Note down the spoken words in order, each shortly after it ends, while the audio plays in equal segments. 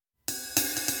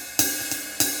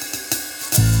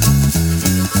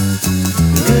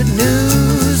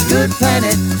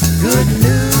Good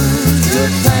news,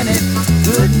 good planet.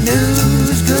 Good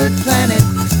news, good planet.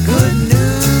 Good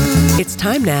news. It's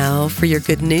time now for your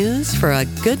good news for a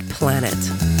good planet.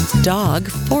 Dog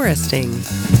foresting.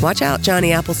 Watch out,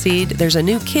 Johnny Appleseed. There's a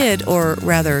new kid, or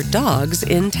rather dogs,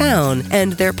 in town,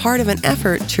 and they're part of an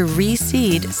effort to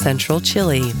reseed central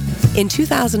Chile. In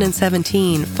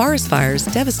 2017, forest fires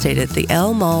devastated the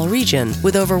El Mal region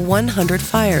with over 100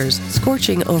 fires,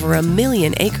 scorching over 1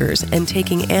 million acres and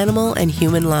taking animal and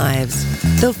human lives.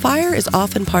 Though fire is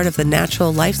often part of the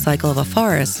natural life cycle of a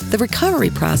forest, the recovery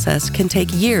process can take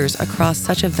years across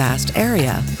such a vast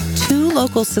area. Two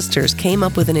local sisters came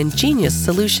up with an ingenious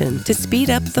solution to speed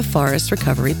up the forest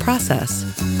recovery process.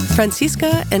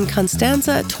 Francisca and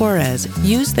Constanza Torres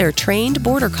used their trained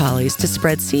border collies to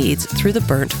spread seeds through the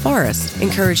burnt forest,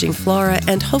 encouraging flora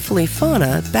and hopefully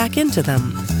fauna back into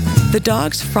them. The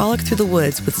dogs frolic through the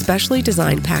woods with specially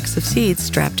designed packs of seeds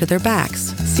strapped to their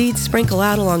backs. Seeds sprinkle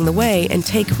out along the way and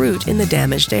take root in the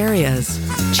damaged areas.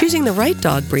 Choosing the right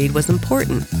dog breed was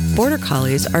important. Border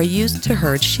collies are used to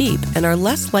herd sheep and are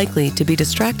less likely to be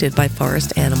distracted by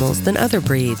forest animals than other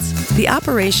breeds. The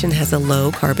operation has a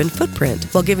low carbon footprint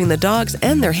while giving the dogs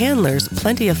and their handlers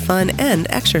plenty of fun and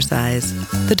exercise.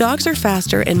 The dogs are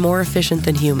faster and more efficient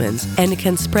than humans and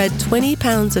can spread 20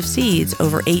 pounds of seeds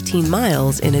over 18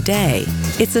 miles in a day.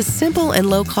 It's a simple and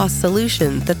low-cost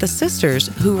solution that the sisters,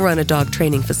 who run a dog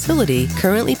training facility,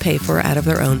 currently pay for out of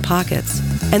their own pockets.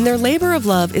 And their labor of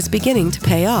love is beginning to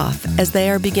pay off as they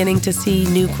are beginning to see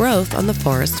new growth on the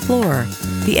forest floor.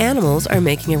 The animals are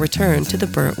making a return to the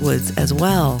burnt woods as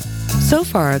well. So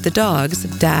far, the dogs,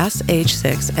 Das, age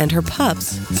 6, and her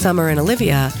pups, Summer and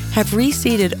Olivia, have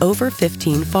reseeded over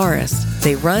 15 forests.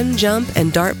 They run, jump,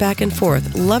 and dart back and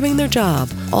forth, loving their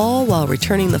job, all while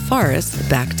returning the forest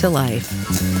back to life.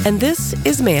 And this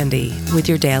is Mandy with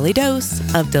your daily dose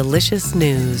of delicious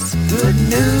news. Good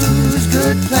news,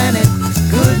 good planet.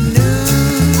 Good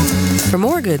news. For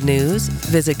more good news,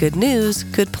 visit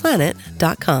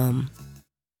goodnewsgoodplanet.com.